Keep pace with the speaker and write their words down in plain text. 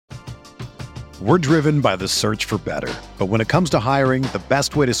We're driven by the search for better. But when it comes to hiring, the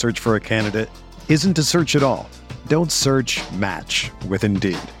best way to search for a candidate isn't to search at all. Don't search, match with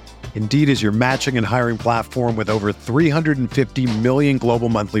Indeed. Indeed is your matching and hiring platform with over 350 million global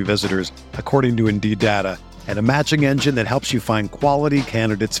monthly visitors, according to Indeed data, and a matching engine that helps you find quality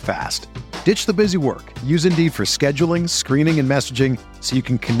candidates fast. Ditch the busy work. Use Indeed for scheduling, screening, and messaging so you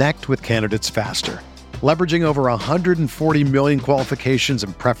can connect with candidates faster. Leveraging over 140 million qualifications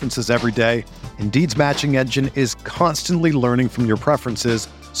and preferences every day, Indeed's matching engine is constantly learning from your preferences,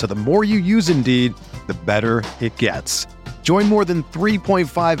 so the more you use Indeed, the better it gets. Join more than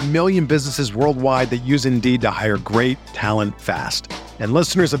 3.5 million businesses worldwide that use Indeed to hire great talent fast. And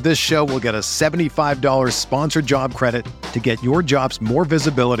listeners of this show will get a $75 sponsored job credit to get your jobs more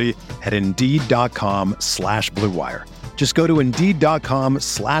visibility at Indeed.com/Blue Wire. Just go to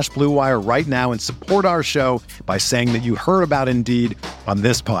Indeed.com/Blue Wire right now and support our show by saying that you heard about Indeed on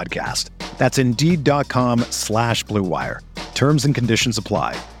this podcast. That's Indeed.com/Blue Wire. Terms and conditions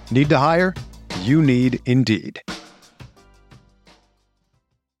apply. Need to hire? You need Indeed.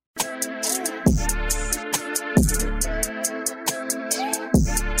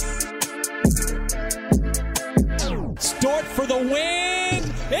 Start for the win.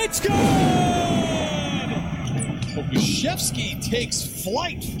 It's good. Bogashevsky takes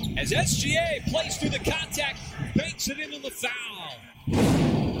flight as SGA plays through the contact, banks it into the foul.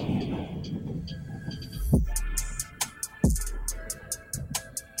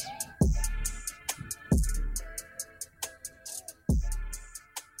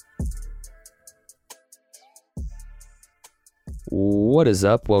 What is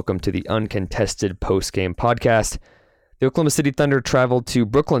up? Welcome to the Uncontested Postgame Podcast. The Oklahoma City Thunder traveled to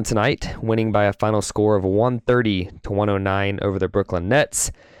Brooklyn tonight, winning by a final score of 130-109 over the Brooklyn Nets.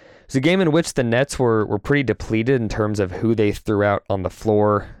 It was a game in which the Nets were pretty depleted in terms of who they threw out on the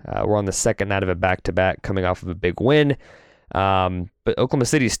floor. We're on the second night of a back-to-back coming off of a big win. But Oklahoma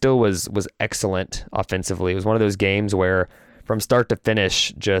City still was excellent offensively. It was one of those games where from start to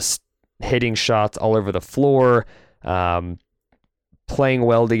finish, just hitting shots all over the floor, playing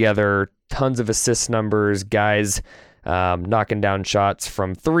well together, tons of assist numbers, guys knocking down shots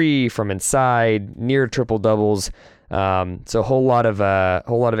from three, from inside, near triple doubles. So a whole lot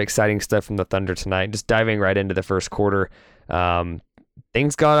of exciting stuff from the Thunder tonight. Just diving right into the first quarter,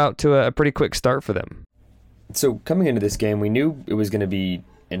 things got out to a pretty quick start for them. So coming into this game, we knew it was going to be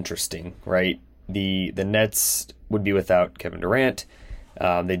interesting, right? The Nets would be without Kevin Durant.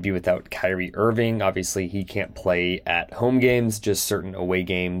 They'd be without Kyrie Irving. Obviously, he can't play at home games, just certain away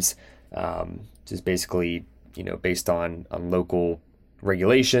games, just basically, based on local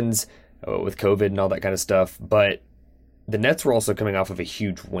regulations with COVID and all that kind of stuff. But the Nets were also coming off of a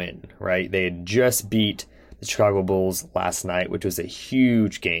huge win, right? They had just beat the Chicago Bulls last night, which was a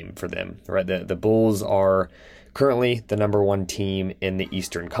huge game for them, right? The Bulls are currently the number one team in the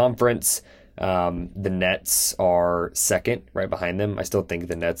Eastern Conference. The Nets are second, right behind them. I still think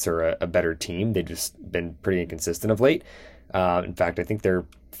the Nets are a better team. They've just been pretty inconsistent of late. In fact, I think they're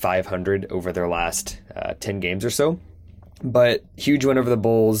 500 over their last 10 games or so. But huge win over the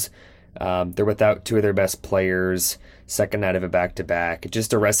Bulls. They're without two of their best players, second night of a back-to-back.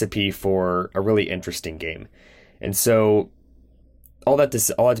 Just a recipe for a really interesting game. And so all that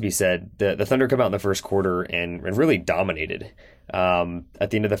to be said, the Thunder come out in the first quarter and really dominated. At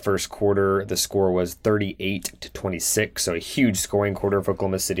the end of the first quarter, the score was 38-26, so a huge scoring quarter for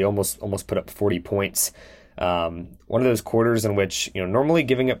Oklahoma City, almost put up 40 points. One of those quarters in which, normally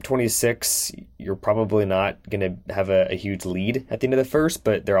giving up 26, you're probably not going to have a huge lead at the end of the first,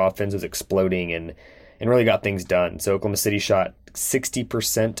 but their offense was exploding and really got things done. So Oklahoma City shot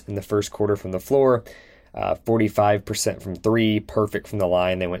 60% in the first quarter from the floor, 45% from three, perfect from the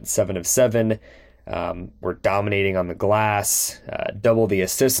line. They went 7 of 7. Were dominating on the glass, double the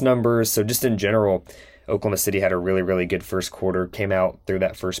assist numbers. So just in general, Oklahoma City had a really, really good first quarter, came out through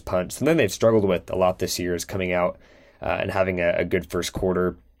that first punch. Something they've struggled with a lot this year is coming out and having a good first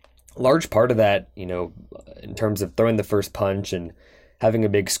quarter. Large part of that, in terms of throwing the first punch and having a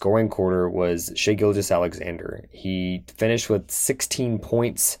big scoring quarter was Shai Gilgeous-Alexander. He finished with 16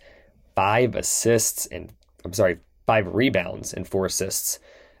 points, 5 rebounds and 4 assists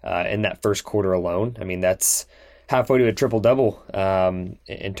in that first quarter alone. I mean, that's halfway to a triple-double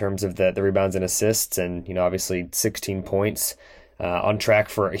in terms of the rebounds and assists, and obviously 16 points. On track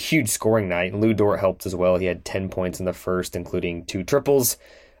for a huge scoring night. Lou Dort helped as well. He had 10 points in the first, including 2 triples.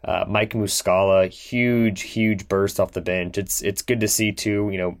 Mike Muscala, huge burst off the bench. It's good to see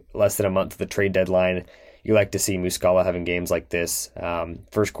too, less than a month of the trade deadline. You like to see Muscala having games like this.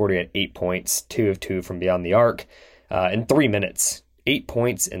 First quarter he had 8 points, 2 of 2 from beyond the arc. In 3 minutes, 8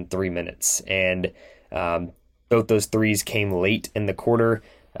 points in 3 minutes. And both those threes came late in the quarter,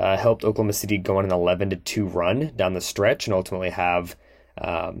 helped Oklahoma City go on an 11-2 run down the stretch and ultimately have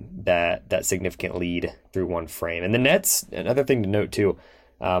that significant lead through one frame. And the Nets, another thing to note too,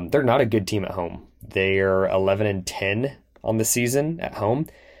 they're not a good team at home. They're 11-10 on the season at home.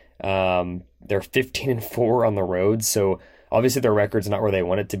 They're 15-4 on the road. So obviously their record's not where they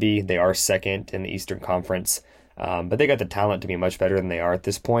want it to be. They are second in the Eastern Conference. But they got the talent to be much better than they are at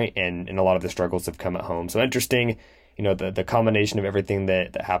this point, and a lot of the struggles have come at home. So interesting, the combination of everything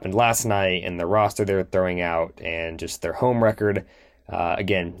that happened last night and the roster they're throwing out and just their home record.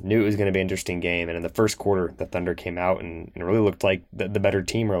 Again, knew it was going to be an interesting game. And in the first quarter, the Thunder came out and really looked like the better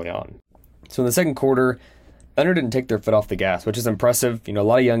team early on. So in the second quarter, Thunder didn't take their foot off the gas, which is impressive. A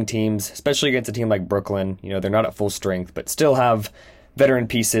lot of young teams, especially against a team like Brooklyn, they're not at full strength, but still have veteran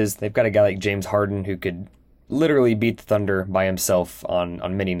pieces. They've got a guy like James Harden who could literally beat the Thunder by himself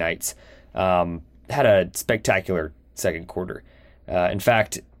on many nights. Had a spectacular second quarter. In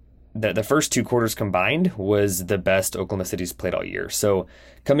fact, the first two quarters combined was the best Oklahoma City's played all year. So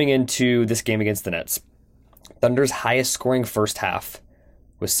coming into this game against the Nets, Thunder's highest scoring first half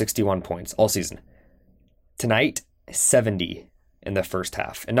was 61 points all season. Tonight, 70 in the first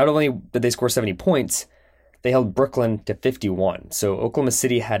half. And not only did they score 70 points, they held Brooklyn to 51. So Oklahoma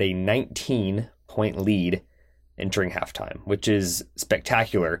City had a 19-point lead entering halftime, which is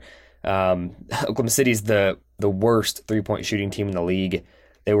spectacular. Oklahoma City's the worst three-point shooting team in the league.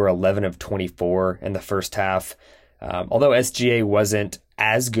 They were 11 of 24 in the first half. Although SGA wasn't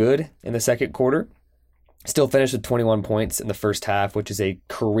as good in the second quarter, still finished with 21 points in the first half, which is a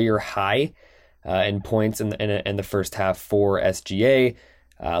career high in points in the first half for SGA.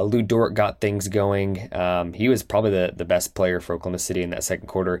 Lou Dort got things going. He was probably the best player for Oklahoma City in that second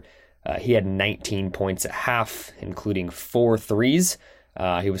quarter. He had 19 points at half, including 4 threes.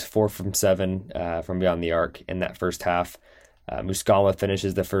 He was 4 from 7 from beyond the arc in that first half. Muscala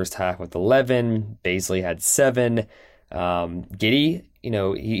finishes the first half with 11. Baisley had 7. Giddey,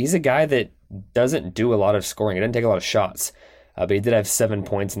 he's a guy that doesn't do a lot of scoring. He doesn't take a lot of shots, but he did have 7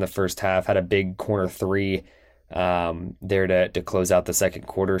 points in the first half, had a big corner 3 there to close out the second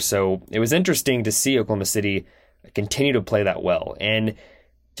quarter. So it was interesting to see Oklahoma City continue to play that well. And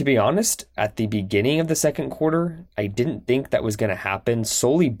to be honest, at the beginning of the second quarter, I didn't think that was going to happen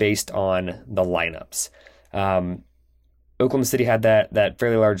solely based on the lineups. Oklahoma City had that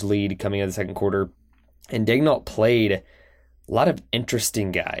fairly large lead coming out of the second quarter, and Daigneault played a lot of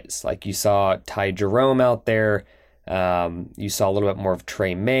interesting guys. Like you saw Ty Jerome out there. You saw a little bit more of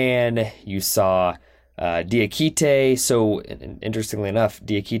Trey Mann. You saw Diakite. So interestingly enough,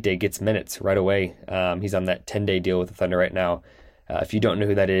 Diakite gets minutes right away. He's on that 10-day deal with the Thunder right now. If you don't know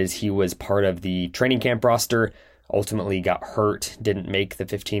who that is, he was part of the training camp roster, ultimately got hurt, didn't make the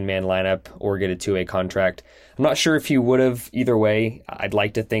 15-man lineup or get a 2-way contract. I'm not sure if he would have either way. I'd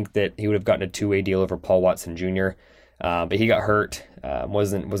like to think that he would have gotten a 2-way deal over Paul Watson Jr., but he got hurt,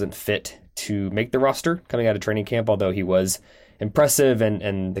 wasn't fit to make the roster coming out of training camp, although he was impressive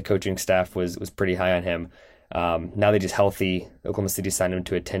and the coaching staff was pretty high on him. Now that he's healthy, Oklahoma City signed him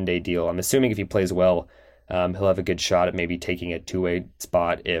to a 10-day deal. I'm assuming if he plays well, he'll have a good shot at maybe taking a 2-way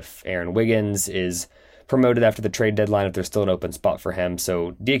spot if Aaron Wiggins is promoted after the trade deadline, if there's still an open spot for him.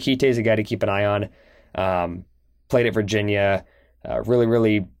 So Diakite is a guy to keep an eye on. Played at Virginia, really,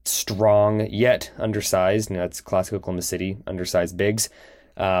 really strong, yet undersized. That's classic Oklahoma City, undersized bigs.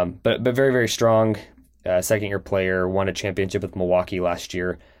 But very, very strong. Second-year player, won a championship with Milwaukee last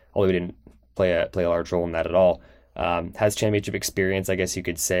year, although he didn't play a large role in that at all. Has championship experience, I guess you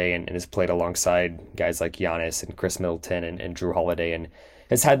could say, and has played alongside guys like Giannis and Chris Middleton and Drew Holiday, and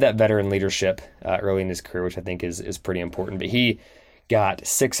has had that veteran leadership early in his career, which I think is pretty important. But he got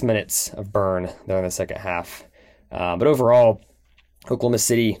 6 minutes of burn there in the second half. But overall, Oklahoma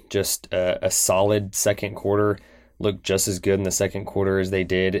City, just a solid second quarter, looked just as good in the second quarter as they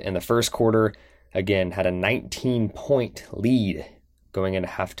did in the first quarter. Again, had a 19-point lead going into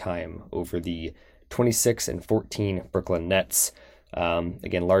halftime over the 26-14 Brooklyn Nets.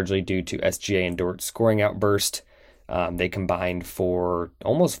 Again, largely due to SGA and Dort's scoring outburst. They combined for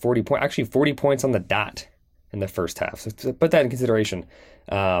almost 40 points, actually 40 points on the dot in the first half. So to put that in consideration,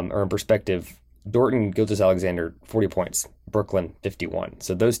 or in perspective, Dort and Gilgeous-Alexander, 40 points, Brooklyn, 51.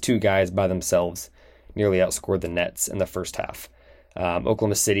 So those two guys by themselves nearly outscored the Nets in the first half.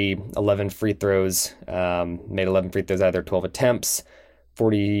 Oklahoma City, 11 free throws, made 11 free throws out of their 12 attempts,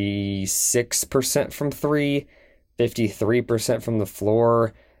 46% from 3, 53% from the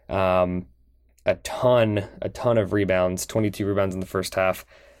floor, a ton of rebounds, 22 rebounds in the first half.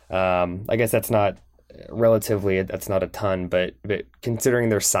 I guess that's not relatively, that's not a ton, but considering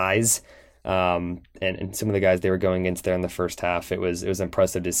their size, and some of the guys they were going against there in the first half, it was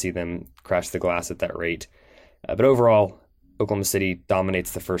impressive to see them crash the glass at that rate. But overall, Oklahoma City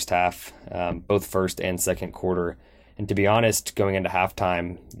dominates the first half, both first and second quarter. And to be honest, going into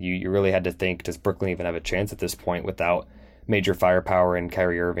halftime, you really had to think, does Brooklyn even have a chance at this point without major firepower in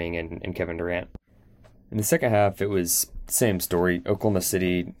Kyrie Irving and Kevin Durant? In the second half, it was the same story. Oklahoma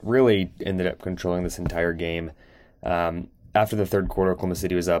City really ended up controlling this entire game. After the third quarter, Oklahoma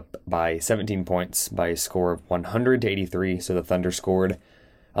City was up by 17 points by a score of 100-83. So the Thunder scored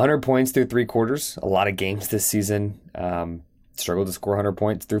 100 points through three quarters. A lot of games this season struggled to score 100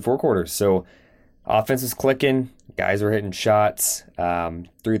 points through four quarters. So offense was clicking. Guys were hitting shots.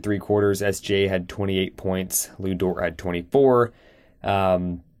 Through three quarters, SJ had 28 points. Lou Dort had 24.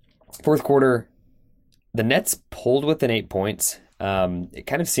 Fourth quarter, the Nets pulled within 8 points. It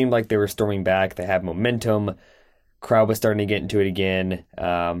kind of seemed like they were storming back. They had momentum. Crowd was starting to get into it again.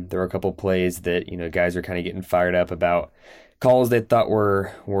 There were a couple plays that, guys were kind of getting fired up about calls they thought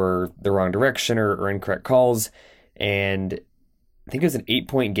were the wrong direction or incorrect calls. And I think it was an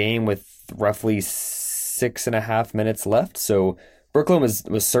 8-point game with roughly 6.5 minutes left. So Brooklyn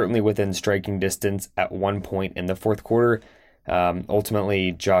was certainly within striking distance at one point in the fourth quarter.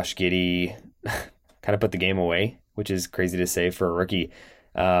 Ultimately, Josh Giddey kind of put the game away, which is crazy to say for a rookie.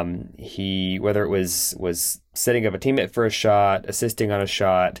 He, whether it was setting up a teammate for a shot, assisting on a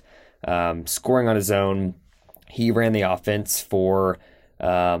shot, scoring on his own, he ran the offense for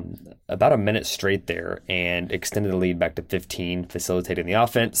about a minute straight there and extended the lead back to 15, facilitating the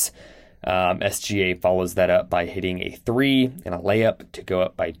offense. SGA follows that up by hitting a 3 and a layup to go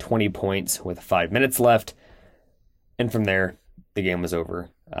up by 20 points with 5 minutes left. And from there, the game was over.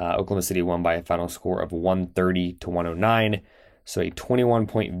 Oklahoma City won by a final score of 130-109. So a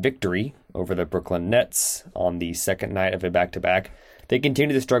 21-point victory over the Brooklyn Nets on the second night of a back-to-back. They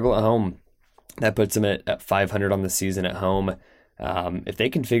continue to struggle at home. That puts them at 500 on the season at home. If they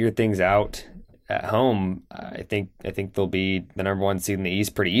can figure things out at home, I think they'll be the number one seed in the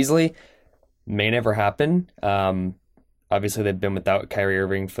East pretty easily. May never happen. Obviously, they've been without Kyrie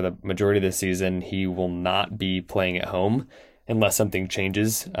Irving for the majority of the season. He will not be playing at home unless something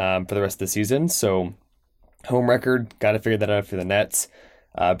changes for the rest of the season. So home record, got to figure that out for the Nets.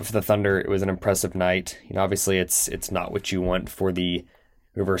 But for the Thunder, it was an impressive night. Obviously, it's not what you want for the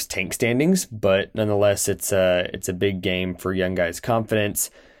reverse tank standings, but nonetheless, it's a big game for young guys' confidence.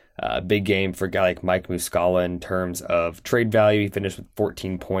 A big game for a guy like Mike Muscala in terms of trade value. He finished with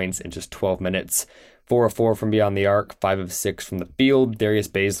 14 points in just 12 minutes. 4 of 4 from beyond the arc, 5 of 6 from the field. Darius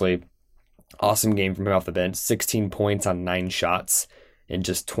Baisley, awesome game from him off the bench. 16 points on 9 shots in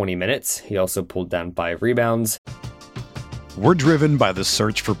just 20 minutes. He also pulled down 5 rebounds. We're driven by the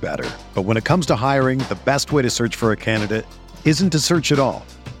search for better. But when it comes to hiring, the best way to search for a candidate isn't to search at all.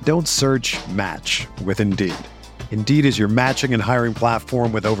 Don't search, match with Indeed. Indeed is your matching and hiring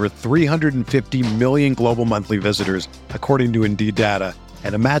platform with over 350 million global monthly visitors, according to Indeed data,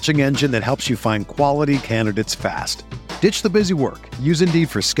 and a matching engine that helps you find quality candidates fast. Ditch the busy work. Use Indeed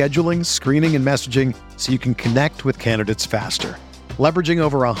for scheduling, screening, and messaging so you can connect with candidates faster. Leveraging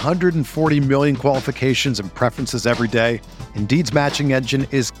over 140 million qualifications and preferences every day, Indeed's matching engine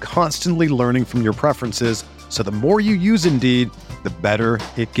is constantly learning from your preferences, so the more you use Indeed, the better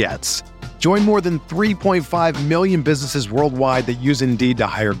it gets. Join more than 3.5 million businesses worldwide that use Indeed to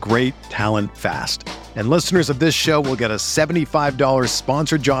hire great talent fast. And listeners of this show will get a $75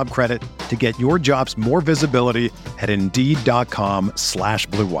 sponsored job credit to get your jobs more visibility at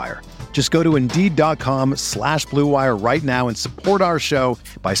Indeed.com/Blue Wire. Just go to Indeed.com/Blue Wire right now and support our show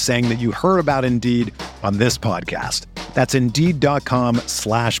by saying that you heard about Indeed on this podcast. That's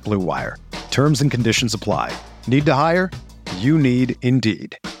Indeed.com/Blue Wire. Terms and conditions apply. Need to hire? You need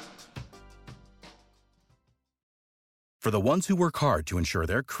Indeed. For the ones who work hard to ensure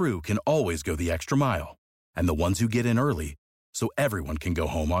their crew can always go the extra mile, and the ones who get in early so everyone can go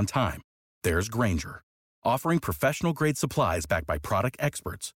home on time, there's Grainger, offering professional-grade supplies backed by product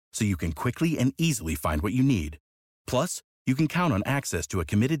experts so you can quickly and easily find what you need. Plus, you can count on access to a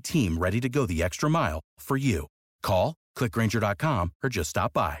committed team ready to go the extra mile for you. Call, click Grainger.com, or just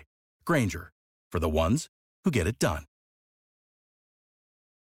stop by. Grainger, for the ones who get it done.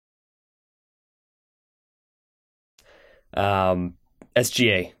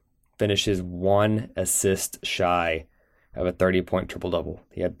 SGA finishes 1 assist shy of a 30-point triple-double.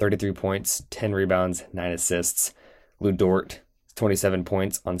 He had 33 points, 10 rebounds, 9 assists. Lou Dort, 27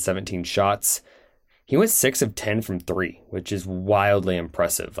 points on 17 shots. He went 6 of 10 from 3, which is wildly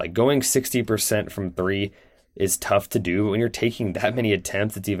impressive. Like, going 60% from 3 is tough to do. But when you're taking that many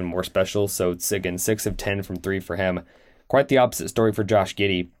attempts, it's even more special. So it's, again, 6 of 10 from 3 for him. Quite the opposite story for Josh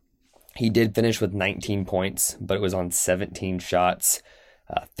Giddey. He did finish with 19 points, but it was on 17 shots,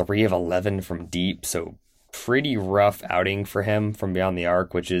 3 of 11 from deep. So pretty rough outing for him from beyond the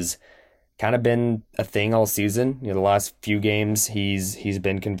arc, which is kind of been a thing all season. The last few games he's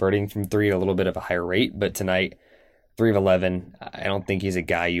been converting from 3 at a little bit of a higher rate, but tonight 3 of 11. I don't think he's a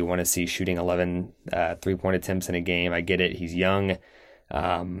guy you want to see shooting 11 3-point attempts in a game. I get it. He's young.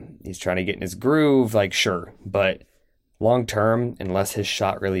 He's trying to get in his groove, sure, but long term, unless his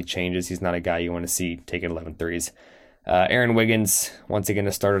shot really changes, he's not a guy you want to see taking 11 threes. Aaron Wiggins, once again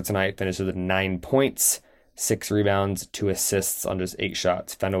a starter tonight, finishes with 9 points, 6 rebounds, 2 assists on just 8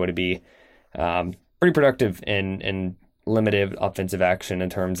 shots. Found a way to be pretty productive in limited offensive action in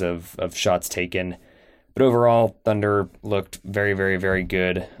terms of shots taken. But overall, Thunder looked very, very, very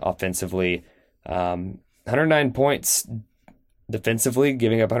good offensively. 109 points defensively.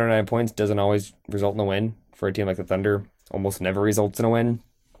 Giving up 109 points doesn't always result in a win for a team like the Thunder. Almost never results in a win.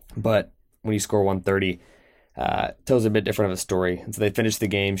 But when you score 130, tells a bit different of a story. And so they finished the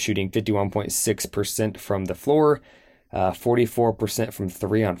game shooting 51.6% from the floor, 44% from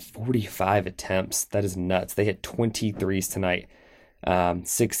 3 on 45 attempts. That is nuts. They hit 23s tonight,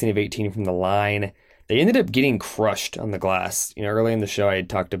 16 of 18 from the line. They ended up getting crushed on the glass. Early in the show, I had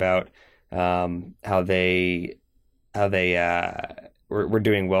talked about how they were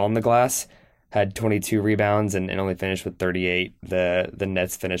doing well on the glass. Had 22 rebounds and only finished with 38. The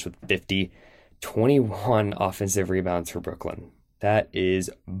Nets finished with 50. 21 offensive rebounds for Brooklyn. That is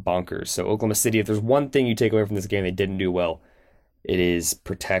bonkers. So Oklahoma City, if there's one thing you take away from this game they didn't do well, it is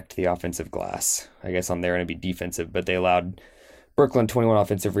protect the offensive glass. I guess on their end it'd be defensive, but they allowed Brooklyn 21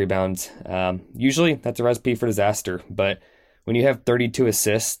 offensive rebounds. Usually that's a recipe for disaster, but when you have 32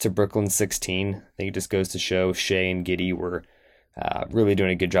 assists to Brooklyn's 16, I think it just goes to show Shai and Giddey were really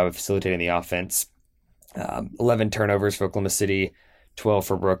doing a good job of facilitating the offense. 11 turnovers for Oklahoma City, 12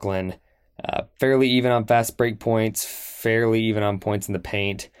 for Brooklyn. Fairly even on fast break points, fairly even on points in the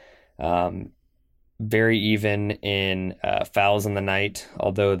paint. Very even in fouls on the night,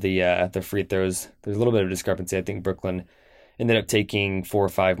 although the free throws, there's a little bit of discrepancy. I think Brooklyn ended up taking 4 or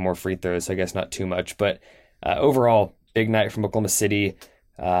 5 more free throws, so I guess not too much. But overall, big night from Oklahoma City.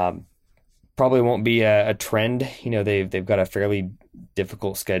 Probably won't be a trend. They've got a fairly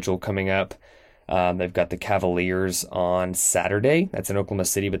difficult schedule coming up. They've got the Cavaliers on Saturday. That's in Oklahoma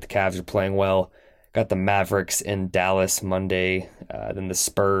City, but the Cavs are playing well. Got the Mavericks in Dallas Monday, then the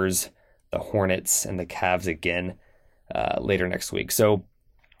Spurs, the Hornets, and the Cavs again later next week. So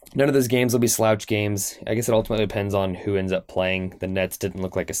none of those games will be slouch games. I guess it ultimately depends on who ends up playing. The Nets didn't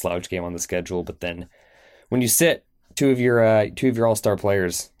look like a slouch game on the schedule, but then when you sit two of your all-star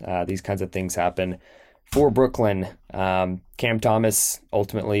players, these kinds of things happen. For Brooklyn, Cam Thomas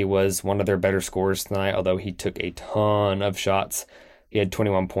ultimately was one of their better scorers tonight, although he took a ton of shots. He had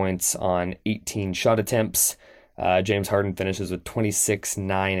 21 points on 18 shot attempts. James Harden finishes with 26,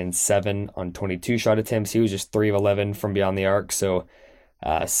 9, and 7 on 22 shot attempts. He was just 3 of 11 from beyond the arc, so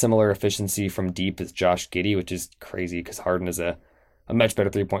similar efficiency from deep as Josh Giddey, which is crazy because Harden is a much better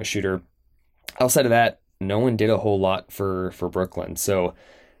three-point shooter. Outside of that, no one did a whole lot for Brooklyn. So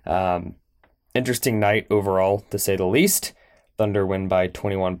interesting night overall, to say the least. Thunder win by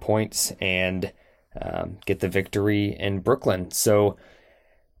 21 points and get the victory in Brooklyn. So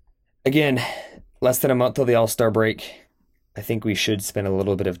again, less than a month till the All-Star break. I think we should spend a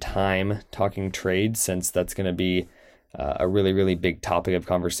little bit of time talking trades, since that's going to be a really, really big topic of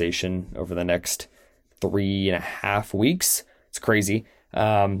conversation over the next 3.5 weeks. It's crazy.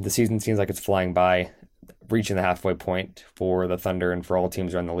 The season seems like it's flying by, reaching the halfway point for the Thunder and for all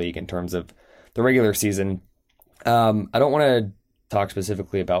teams around the league in terms of the regular season. I don't want to talk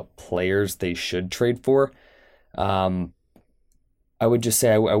specifically about players they should trade for. I would just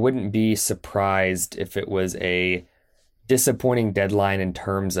say I wouldn't be surprised if it was a disappointing deadline in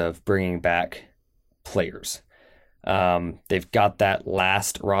terms of bringing back players. They've got that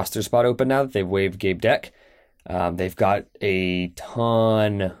last roster spot open now that they've waived Gabe Deck. They've got a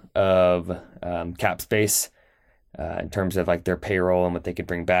ton of cap space in terms of their payroll and what they could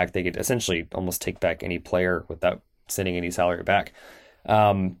bring back. They could essentially almost take back any player without sending any salary back.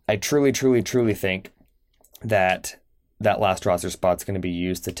 I truly, truly, truly think that last roster spot's going to be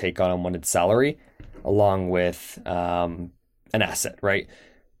used to take on unwanted salary along with an asset, right?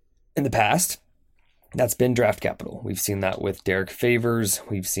 In the past, that's been draft capital. We've seen that with Derek Favors.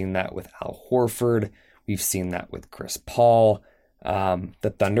 We've seen that with Al Horford. We've seen that with Chris Paul.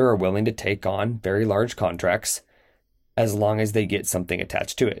 The Thunder are willing to take on very large contracts as long as they get something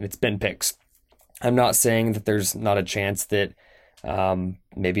attached to it. And it's been picks. I'm not saying that there's not a chance that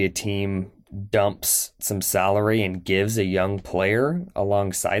maybe a team dumps some salary and gives a young player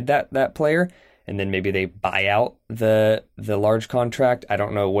alongside that player, and then maybe they buy out the large contract. I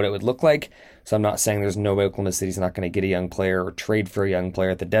don't know what it would look like. So I'm not saying there's no way Oklahoma City's not going to get a young player or trade for a young player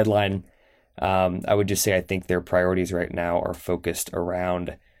at the deadline. I would just say I think their priorities right now are focused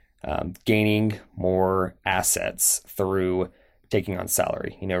around gaining more assets through taking on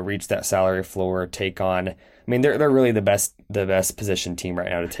salary. Reach that salary floor, take on. I mean, they're really the best positioned team right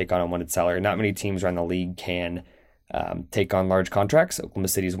now to take on unwanted salary. Not many teams around the league can take on large contracts. Oklahoma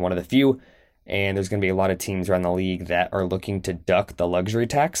City is one of the few. And there's going to be a lot of teams around the league that are looking to duck the luxury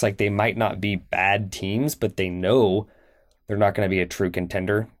tax. Like, they might not be bad teams, but they know they're not going to be a true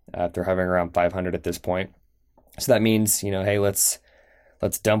contender if they're hovering around 500 at this point. So that means, hey, let's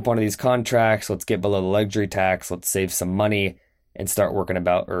dump one of these contracts. Let's get below the luxury tax. Let's save some money and start worrying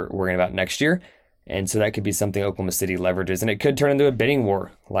about next year. And so that could be something Oklahoma City leverages. And it could turn into a bidding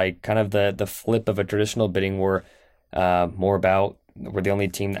war, like kind of the flip of a traditional bidding war, more about we're the only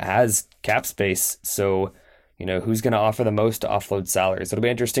team that has cap space. So, who's going to offer the most to offload salaries? It'll be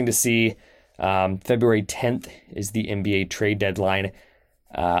interesting to see. February 10th is the NBA trade deadline.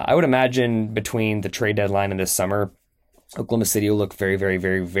 I would imagine between the trade deadline and this summer, Oklahoma City will look very, very,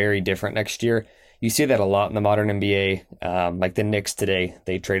 very, very different next year. You see that a lot in the modern NBA. Like the Knicks today,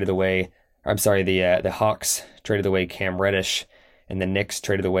 they traded away, the Hawks traded away Cam Reddish, and the Knicks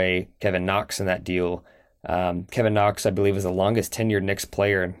traded away Kevin Knox in that deal. Kevin Knox, I believe, is the longest tenured Knicks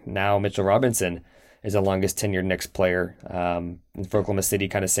player. Now Mitchell Robinson is the longest tenured Knicks player. And for Oklahoma City,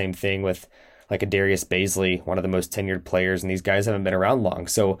 kind of same thing with like a Darius Baisley, one of the most tenured players, and these guys haven't been around long.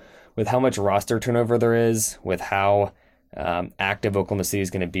 So with how much roster turnover there is, with how active Oklahoma City is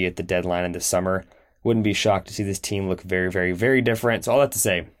going to be at the deadline in the summer, wouldn't be shocked to see this team look very, very, very different. So all that to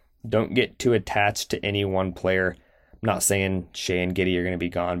say, don't get too attached to any one player. I'm not saying Shai and Giddey are going to be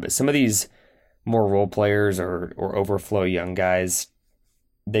gone, but some of these more role players or overflow young guys,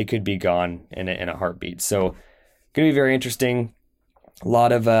 they could be gone in a heartbeat. So going to be very interesting. A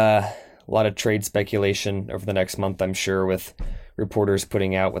lot of trade speculation over the next month, I'm sure, with reporters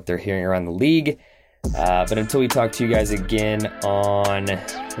putting out what they're hearing around the league. But until we talk to you guys again on,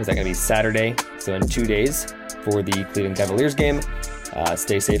 is that going to be Saturday? So in 2 days for the Cleveland Cavaliers game.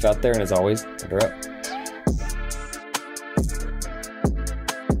 Stay safe out there, and as always, Thunder up.